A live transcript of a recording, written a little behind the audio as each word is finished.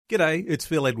G'day, it's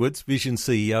Phil Edwards, Vision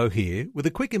CEO here, with a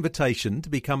quick invitation to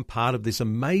become part of this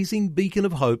amazing beacon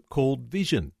of hope called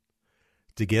Vision.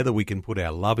 Together we can put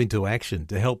our love into action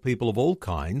to help people of all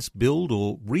kinds build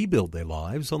or rebuild their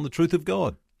lives on the truth of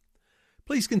God.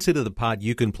 Please consider the part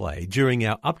you can play during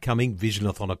our upcoming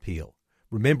Visionathon appeal,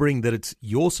 remembering that it's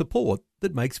your support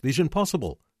that makes Vision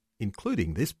possible,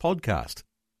 including this podcast.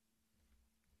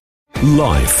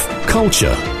 Life,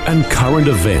 culture, and current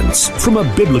events from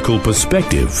a biblical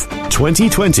perspective.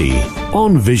 2020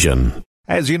 on Vision.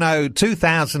 As you know,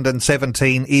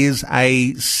 2017 is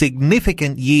a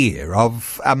significant year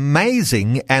of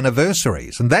amazing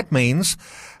anniversaries, and that means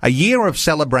a year of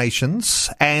celebrations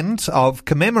and of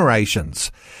commemorations.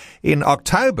 In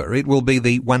October, it will be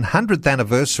the 100th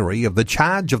anniversary of the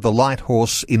charge of the light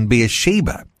horse in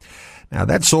Beersheba. Now,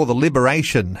 that saw the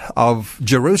liberation of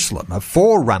Jerusalem, a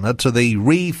forerunner to the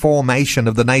reformation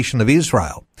of the nation of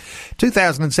Israel.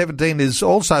 2017 is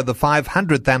also the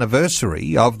 500th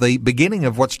anniversary of the beginning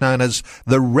of what's known as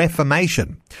the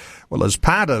Reformation. Well, as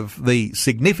part of the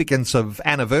significance of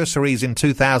anniversaries in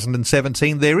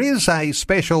 2017, there is a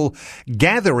special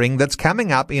gathering that's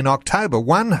coming up in October,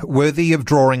 one worthy of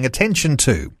drawing attention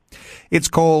to. It's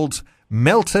called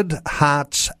Melted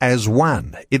Hearts as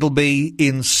One. It'll be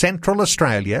in Central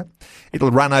Australia.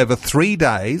 It'll run over 3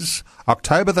 days,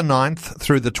 October the 9th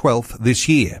through the 12th this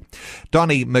year.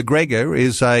 Donnie McGregor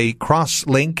is a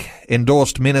Crosslink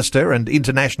endorsed minister and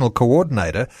international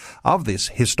coordinator of this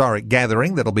historic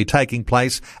gathering that'll be taking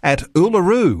place at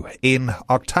Uluru in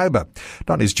October.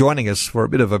 Donnie's joining us for a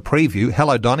bit of a preview.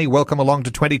 Hello, Donnie. Welcome along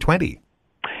to 2020.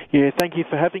 Yeah, thank you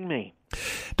for having me.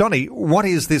 Donnie, what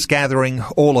is this gathering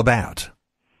all about?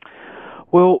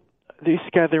 Well, this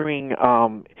gathering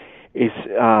is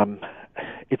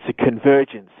it's a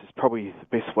convergence, is probably the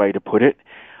best way to put it,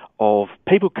 of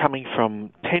people coming from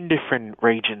 10 different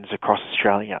regions across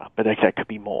Australia, but that could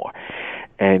be more.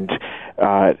 And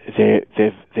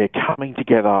they're coming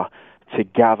together to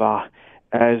gather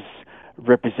as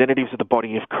representatives of the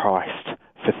body of Christ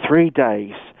for 3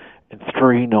 days and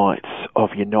 3 nights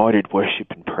of united worship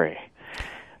and prayer.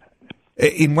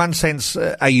 In one sense,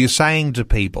 are you saying to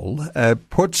people,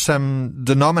 put some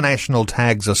denominational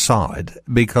tags aside,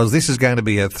 because this is going to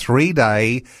be a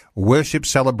 3-day worship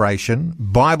celebration,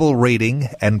 Bible reading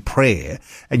and prayer,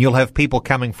 and you'll have people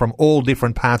coming from all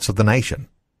different parts of the nation?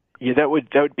 Yeah, that would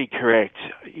be correct.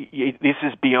 This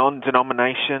is beyond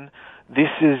denomination. This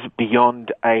is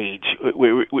beyond age.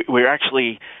 We're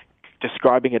actually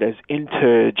describing it as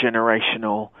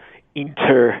intergenerational,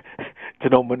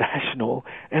 interdenominational,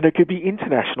 and it could be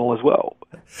international as well.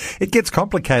 It gets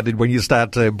complicated when you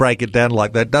start to break it down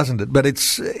like that, doesn't it? But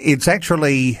it's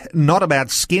actually not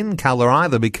about skin colour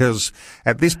either, because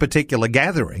at this particular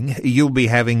gathering, you'll be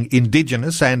having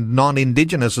Indigenous and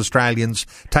non-Indigenous Australians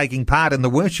taking part in the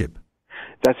worship.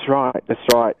 That's right.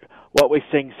 What we're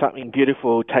seeing, something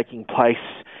beautiful taking place,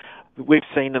 we've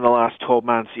seen in the last 12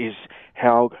 months, is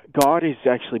how God is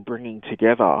actually bringing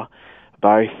together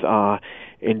both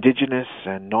Indigenous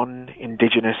and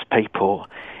non-Indigenous people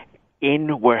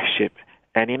in worship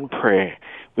and in prayer.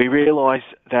 We realise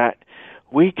that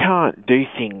we can't do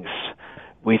things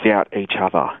without each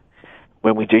other.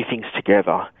 When we do things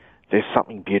together, there's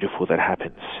something beautiful that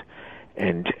happens.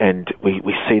 And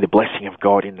we see the blessing of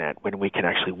God in that, when we can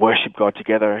actually worship God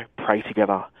together, pray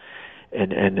together,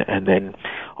 and then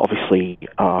obviously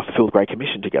fulfill the Great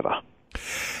Commission together.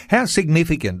 How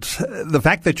significant the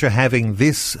fact that you're having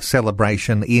this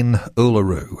celebration in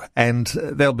Uluru, and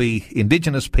there'll be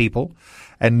Indigenous people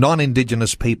and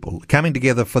non-Indigenous people coming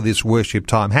together for this worship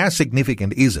time. How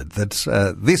significant is it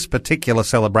that this particular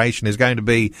celebration is going to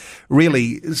be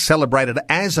really celebrated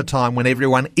as a time when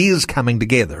everyone is coming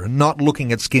together and not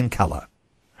looking at skin colour?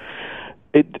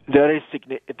 The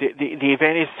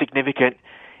event is significant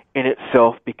in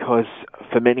itself, because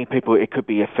for many people it could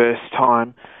be a first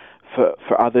time.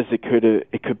 For others, it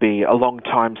could be a long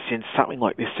time since something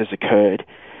like this has occurred.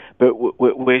 But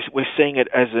we're seeing it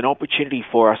as an opportunity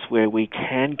for us where we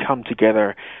can come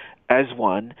together as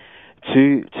one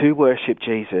to worship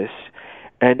Jesus,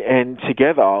 and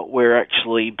together we're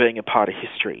actually being a part of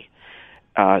history,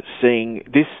 seeing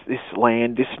this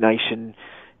land, this nation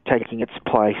taking its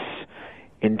place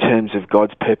in terms of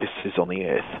God's purposes on the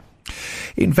earth.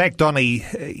 In fact, Donnie,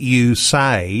 you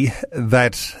say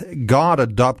that God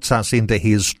adopts us into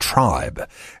his tribe.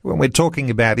 When we're talking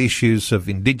about issues of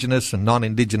Indigenous and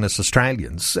non-Indigenous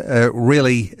Australians,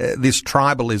 this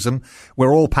tribalism,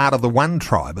 we're all part of the one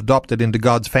tribe, adopted into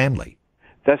God's family.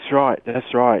 That's right.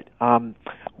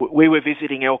 We were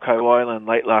visiting Elcho Island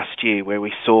late last year, where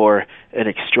we saw an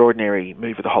extraordinary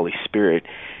move of the Holy Spirit.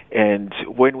 And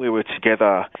when we were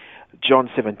together, John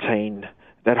 17,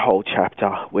 that whole chapter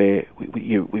where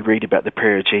we read about the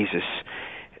prayer of Jesus,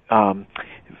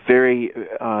 very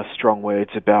strong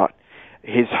words about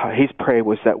his prayer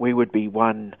was that we would be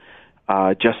one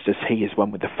just as he is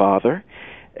one with the Father.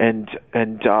 And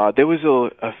there was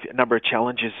a number of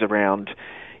challenges around,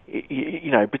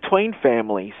 between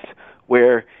families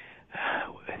where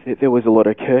there was a lot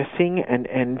of cursing,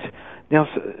 and now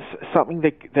something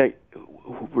that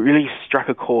really struck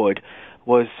a chord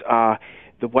was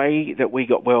the way that we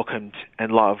got welcomed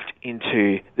and loved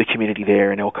into the community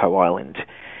there in Elcho Island.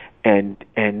 And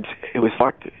it was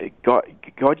like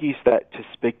God used that to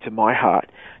speak to my heart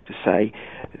to say,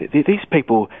 these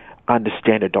people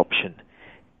understand adoption.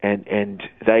 And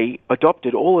they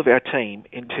adopted all of our team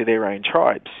into their own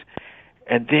tribes.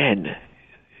 And then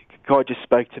God just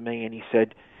spoke to me and he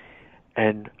said,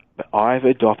 and I've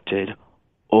adopted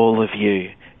all of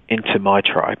you into my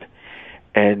tribe.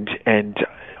 And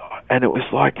it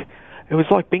was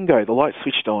like bingo, the light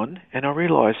switched on, and I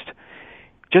realized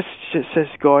just as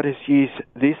God has used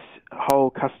this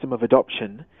whole custom of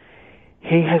adoption,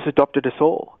 he has adopted us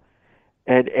all.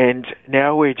 And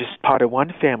now we're just part of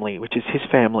one family, which is his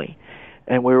family,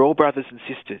 and we're all brothers and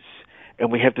sisters,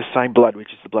 and we have the same blood,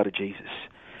 which is the blood of Jesus.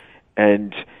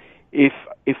 And if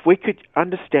we could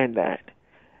understand that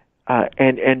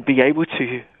and be able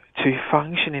to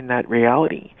function in that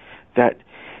reality, that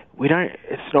we don't,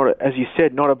 it's not, as you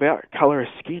said, not about colour of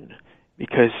skin,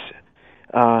 because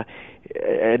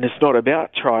and it's not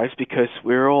about tribes, because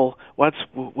we're all, once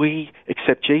we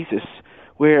accept Jesus,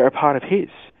 we're a part of his.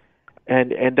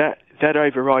 And that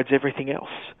overrides everything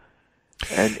else,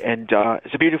 and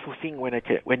it's a beautiful thing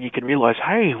when you can realize,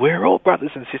 hey, we're all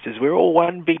brothers and sisters, we're all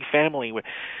one big family. We're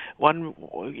one,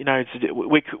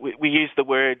 we use the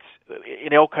words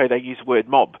in Elcho. They use the word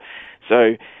mob,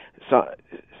 so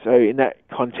in that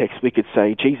context, we could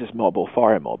say Jesus mob or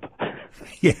fire mob.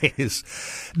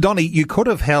 Yes. Donnie, you could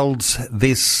have held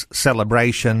this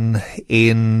celebration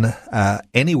in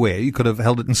anywhere. You could have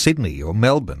held it in Sydney or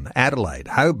Melbourne, Adelaide,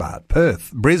 Hobart,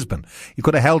 Perth, Brisbane. You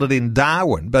could have held it in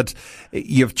Darwin, but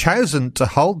you've chosen to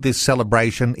hold this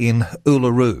celebration in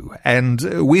Uluru,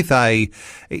 and with a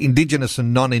Indigenous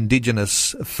and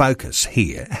non-Indigenous focus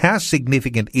here. How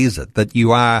significant is it that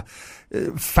you are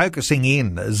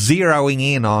zeroing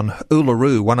in on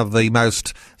Uluru, one of the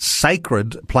most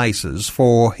sacred places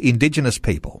for Indigenous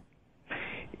people?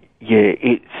 Yeah,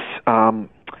 it's the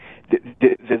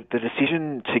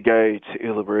decision to go to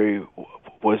Uluru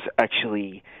was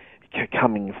actually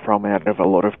coming from out of a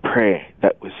lot of prayer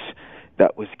that was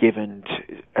given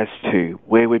as to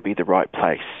where would be the right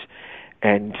place,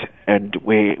 and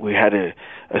we had a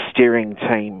steering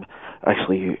team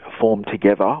actually formed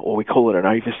together, or we call it an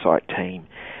oversight team,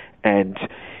 and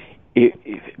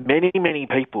many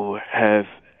people have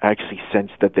actually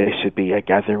sensed that there should be a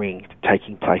gathering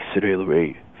taking place at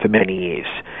Uluru for many years,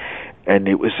 and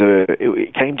it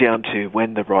came down to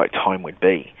when the right time would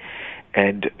be.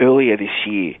 And earlier this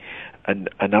year,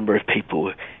 a number of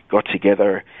people got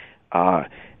together,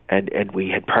 and we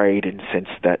had prayed and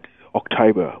sensed that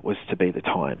October was to be the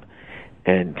time.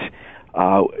 And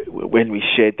when we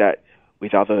shared that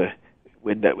with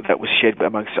when that was shared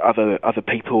amongst other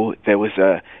people, there was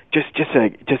just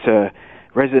a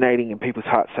resonating in people's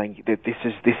hearts, saying that this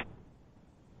is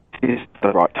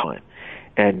the right time.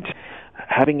 And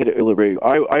having it at Uluru,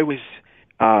 I was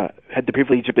had the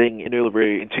privilege of being in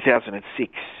Uluru in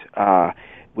 2006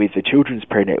 with the Children's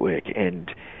Prayer Network,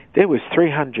 and there was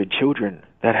 300 children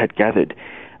that had gathered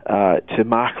to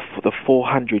mark for the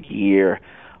 400-year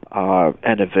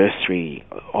anniversary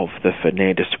of the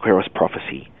Fernandez de Queiroz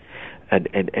prophecy, and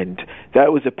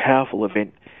that was a powerful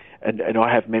event, and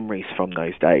I have memories from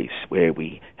those days where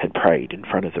we had prayed in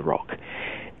front of the rock,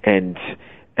 and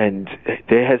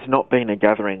there has not been a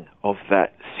gathering of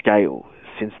that scale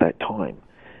since that time.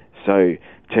 So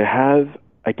to have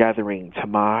a gathering to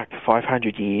mark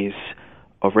 500 years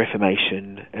of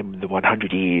Reformation and the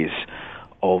 100 years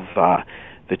of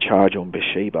the charge on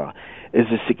Bathsheba is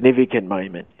a significant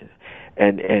moment,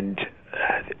 and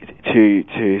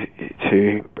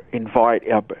to invite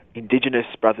our Indigenous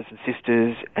brothers and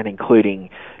sisters, and including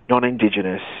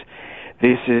non-Indigenous,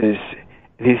 this is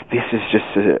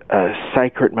just a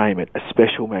sacred moment, a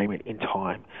special moment in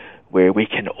time, where we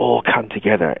can all come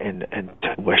together and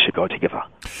worship God together.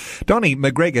 Donnie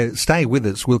McGregor, stay with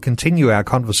us. We'll continue our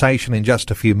conversation in just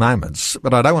a few moments,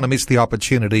 but I don't want to miss the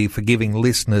opportunity for giving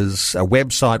listeners a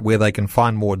website where they can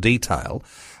find more detail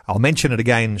I'll mention it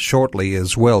again shortly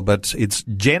as well, but it's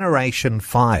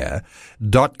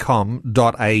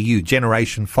generationfire.com.au.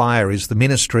 Generation Fire is the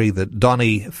ministry that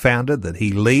Donnie founded, that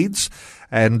he leads.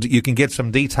 And you can get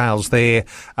some details there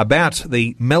about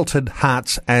the Melted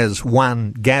Hearts as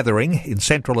One gathering in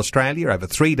Central Australia over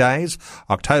 3 days,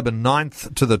 October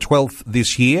 9th to the 12th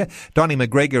this year. Donnie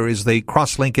McGregor is the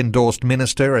Crosslink endorsed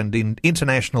minister and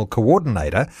international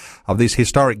coordinator of this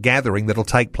historic gathering that'll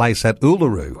take place at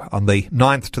Uluru on the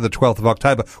 9th to the 12th of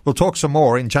October. We'll talk some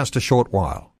more in just a short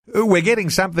while. We're getting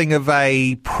something of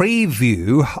a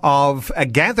preview of a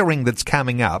gathering that's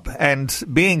coming up, and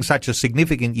being such a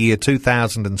significant year,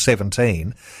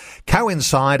 2017,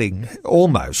 coinciding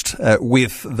almost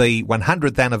with the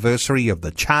 100th anniversary of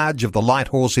the charge of the Light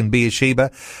Horse in Beersheba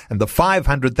and the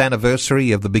 500th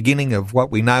anniversary of the beginning of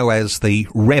what we know as the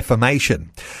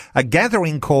Reformation. A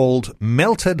gathering called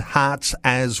Melted Hearts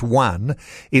as One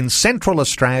in Central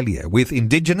Australia with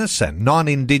Indigenous and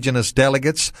non-Indigenous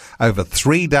delegates over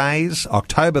 3 days,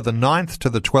 October the 9th to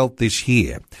the 12th this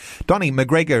year. Donnie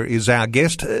McGregor is our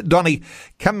guest. Donnie,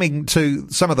 coming to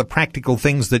some of the practical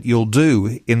things that you'll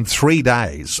do in 3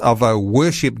 days of a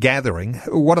worship gathering,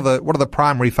 what are the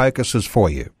primary focuses for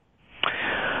you?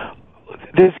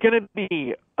 There's going to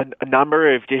be a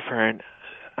number of different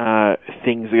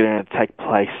things that are going to take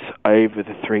place over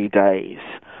the 3 days.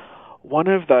 One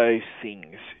of those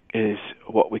things is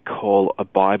what we call a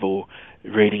Bible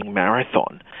reading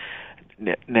marathon.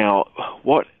 Now,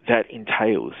 what that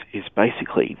entails is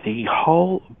basically the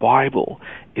whole Bible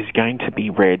is going to be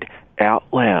read out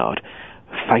loud,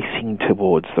 facing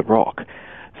towards the rock.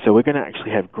 So we're going to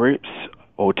actually have groups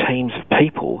or teams of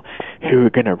people who are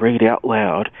going to read out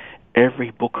loud every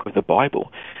book of the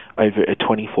Bible over a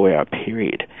 24-hour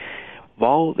period.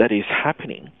 While that is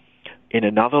happening, in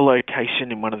another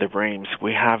location in one of the rooms,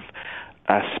 we have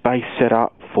a space set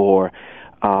up for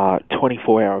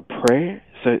 24-hour prayer.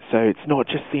 So it's not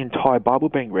just the entire Bible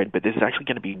being read, but there's actually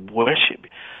going to be worship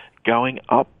going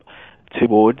up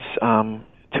towards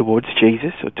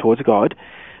Jesus or towards God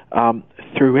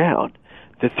throughout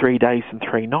the 3 days and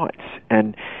 3 nights,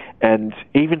 and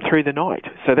even through the night.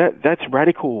 So that's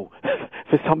radical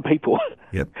for some people.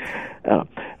 Yep.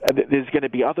 There's going to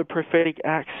be other prophetic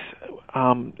acts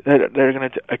that are going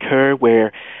to occur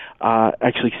where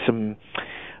actually some.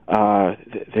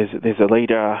 There's a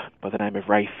leader by the name of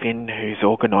Ray Finn who's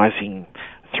organising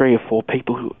 3 or 4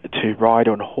 people to ride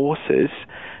on horses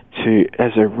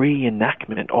as a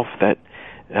reenactment of that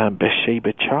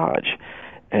Beersheba charge,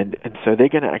 and so they're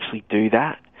going to actually do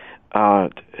that. I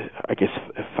guess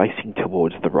facing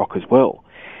towards the rock as well.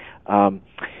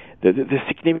 The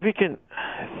significant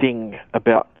thing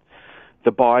about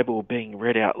the Bible being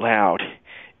read out loud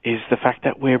is the fact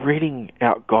that we're reading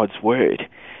out God's Word.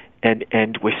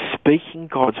 And we're speaking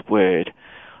God's Word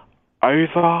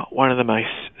over one of the most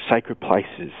sacred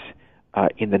places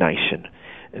in the nation.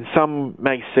 And some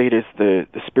may see it as the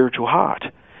spiritual heart.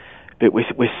 But we're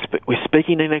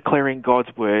speaking and declaring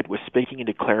God's Word. We're speaking and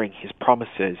declaring His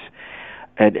promises.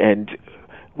 And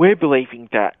we're believing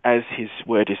that as His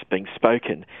Word is being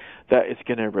spoken, that it's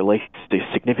going to release a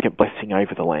significant blessing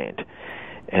over the land.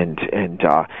 And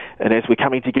as we're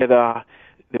coming together,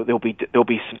 there'll be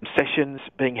some sessions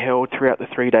being held throughout the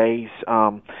 3 days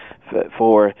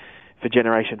for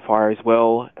Generation Fire as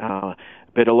well.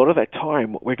 But a lot of that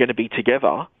time we're going to be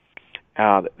together.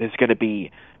 There's going to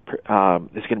be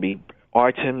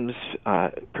items,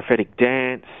 prophetic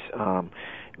dance.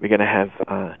 We're going to have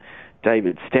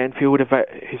David Stanfield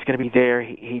who's going to be there.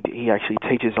 He actually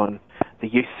teaches on the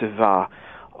use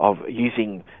of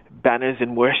using banners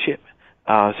in worship.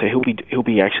 So he'll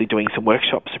be actually doing some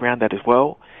workshops around that as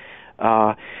well.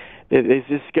 There's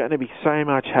just going to be so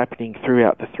much happening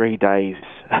throughout the 3 days.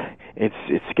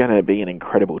 It's going to be an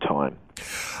incredible time.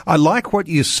 I like what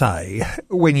you say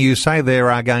when you say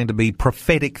there are going to be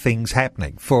prophetic things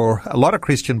happening. For a lot of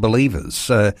Christian believers,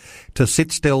 to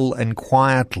sit still and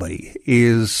quietly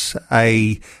is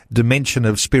a dimension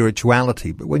of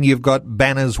spirituality. But when you've got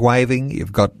banners waving,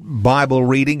 you've got Bible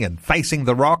reading and facing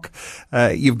the rock,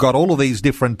 you've got all of these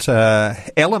different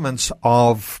elements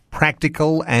of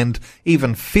practical and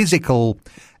even physical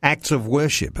acts of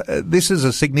worship. This is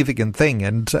a significant thing,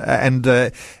 and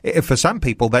for some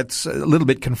people that's a little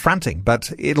bit confronting,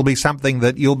 but it'll be something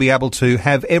that you'll be able to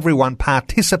have everyone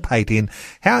participate in.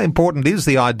 How important is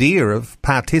the idea of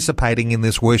participating in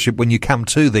this worship when you come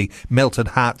to the Melted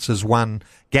Hearts as One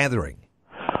gathering?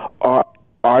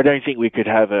 I don't think we could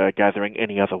have a gathering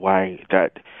any other way,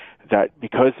 that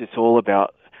because it's all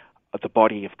about the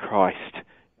body of Christ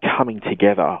coming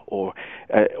together, or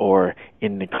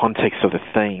in the context of the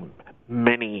theme,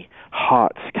 many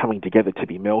hearts coming together to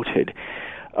be melted.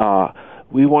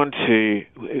 We want to,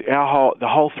 the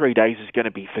whole 3 days is going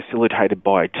to be facilitated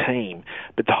by a team,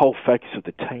 but the whole focus of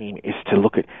the team is to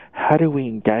look at how do we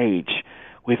engage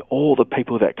with all the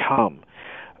people that come.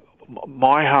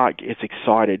 My heart is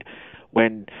excited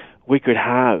when we could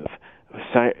have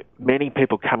so many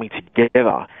people coming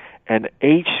together, and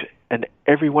each and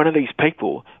every one of these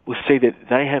people will see that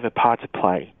they have a part to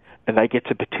play and they get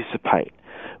to participate,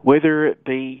 whether it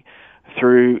be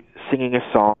through singing a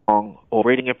song or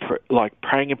reading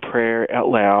praying a prayer out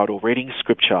loud or reading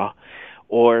scripture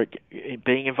or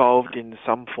being involved in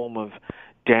some form of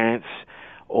dance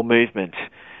or movement.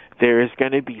 There is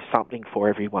going to be something for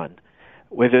everyone,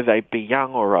 whether they be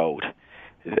young or old.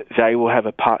 They will have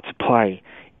a part to play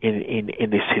in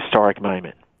this historic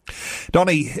moment.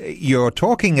 Donnie, you're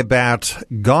talking about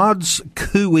God's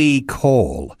cooee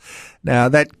call. Now,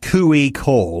 that cooee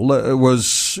call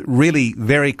was really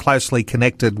very closely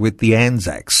connected with the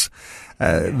Anzacs.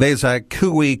 There's a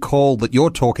cooee call that you're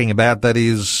talking about that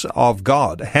is of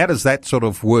God. How does that sort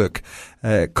of work?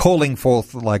 Calling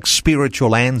forth like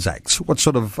spiritual Anzacs. What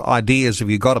sort of ideas have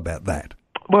you got about that?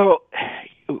 Well,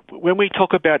 when we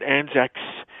talk about Anzacs,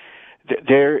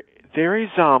 there is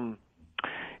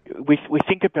we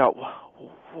think about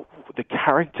the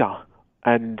character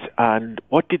and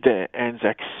what did the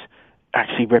Anzacs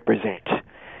actually represent,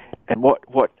 and what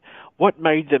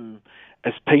made them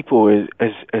as people,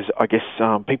 as I guess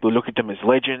people look at them as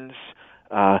legends.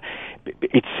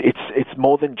 It's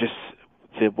more than just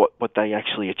what they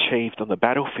actually achieved on the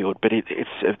battlefield, but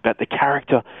it's about the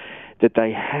character that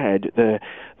they had, the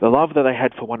love that they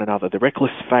had for one another, the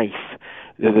reckless faith,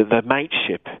 the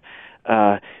mateship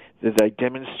that they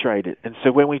demonstrated. And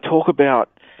so when we talk about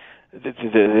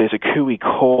there's a cooee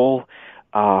call,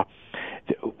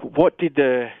 what did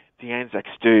the Anzacs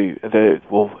do?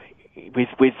 With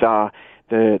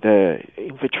the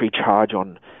infantry charge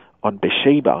on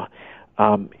Beersheba,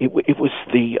 it was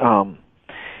the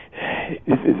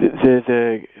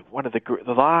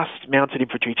last mounted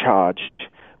infantry charge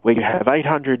where you have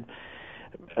 800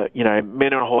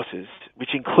 men on horses,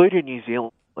 which included New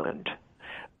Zealand,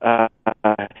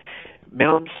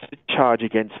 mounts the charge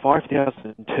against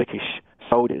 5,000 Turkish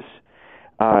soldiers,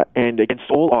 and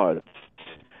against all odds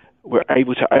were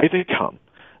able to overcome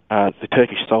the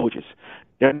Turkish soldiers.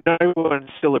 Now, no one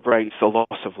celebrates the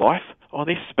loss of life on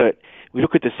this, but we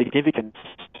look at the significance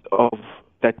of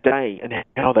that day and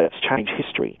how that's changed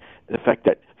history. The fact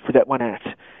that for that one act,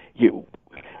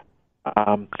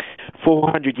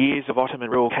 400 years of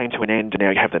Ottoman rule came to an end, and now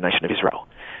you have the nation of Israel.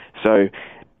 So,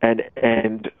 and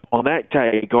on that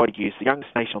day, God used the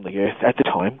youngest nation on the earth at the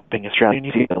time, being Australia and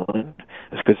New Zealand,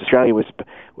 because Australia was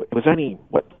only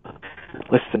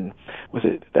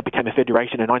that became a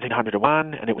federation in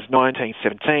 1901, and it was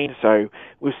 1917, so it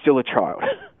was still a child.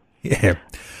 Yeah.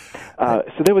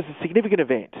 So there was a significant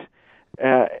event.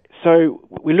 So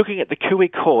we're looking at the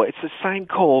cooee call. It's the same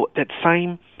call,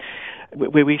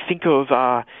 where we think of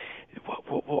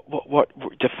what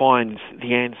defines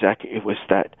the Anzac. It was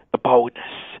that the boldness,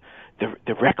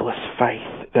 the reckless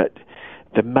faith, that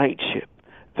the mateship,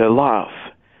 the love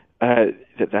that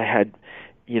they had,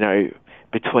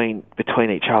 between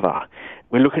each other.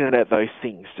 We're looking at those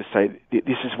things to say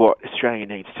this is what Australia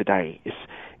needs today.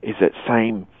 Is that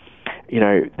same,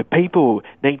 the people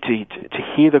need to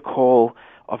hear the call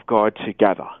of God to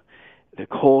gather, the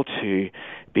call to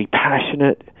be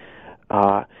passionate,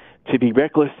 to be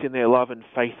reckless in their love and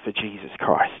faith for Jesus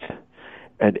Christ,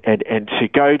 and to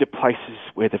go to places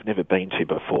where they've never been to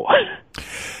before.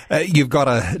 You've got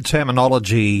a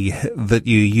terminology that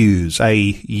you use, a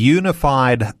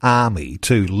unified army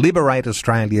to liberate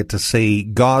Australia to see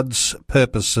God's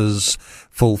purposes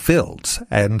fulfilled.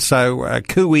 And so a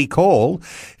cooee call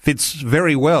fits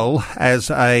very well as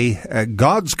a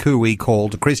God's cooee call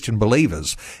to Christian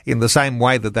believers, in the same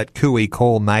way that cooee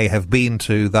call may have been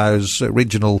to those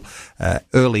original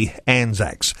early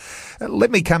Anzacs.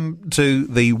 Let me come to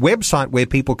the website where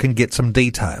people can get some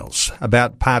details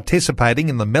about participating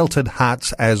in the Melted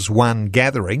Hearts as One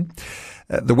gathering.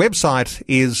 The website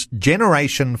is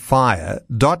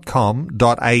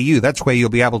generationfire.com.au. That's where you'll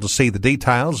be able to see the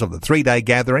details of the 3-day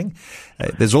gathering.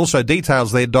 There's also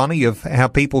details there, Donnie, of how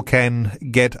people can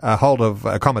get a hold of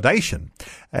accommodation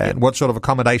and what sort of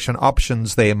accommodation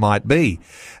options there might be.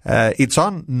 It's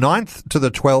on 9th to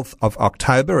the 12th of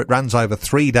October. It runs over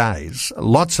 3 days.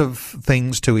 Lots of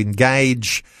things to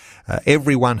engage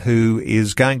everyone who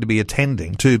is going to be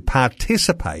attending to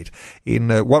participate in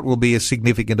what will be a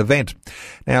significant event.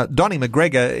 Now, Donnie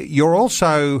McGregor, you're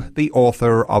also the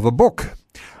author of a book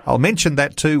I'll mention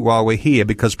that too while we're here,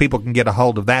 because people can get a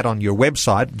hold of that on your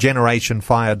website,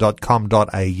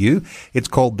 generationfire.com.au. It's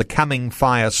called The Coming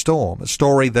Firestorm, a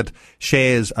story that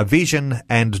shares a vision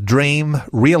and dream,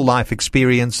 real-life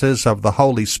experiences of the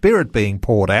Holy Spirit being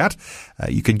poured out.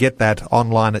 You can get that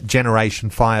online at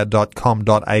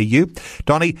generationfire.com.au.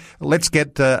 Donnie, let's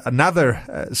get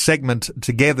another segment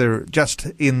together just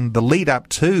in the lead-up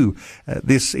to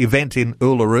this event in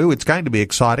Uluru. It's going to be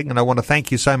exciting, and I want to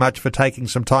thank you so much for taking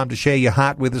some time to share your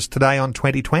heart with us today on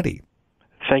 2020.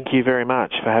 Thank you very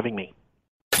much for having me.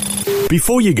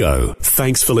 Before you go,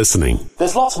 thanks for listening.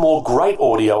 There's lots more great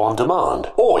audio on demand,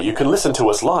 or you can listen to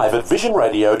us live at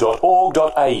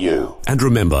visionradio.org.au. And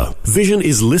remember, Vision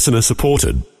is listener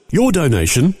supported. Your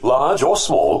donation, large or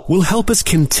small, will help us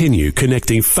continue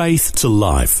connecting faith to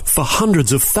life for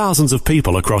hundreds of thousands of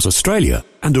people across Australia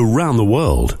and around the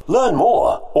world. Learn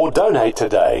more or donate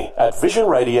today at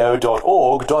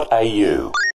visionradio.org.au.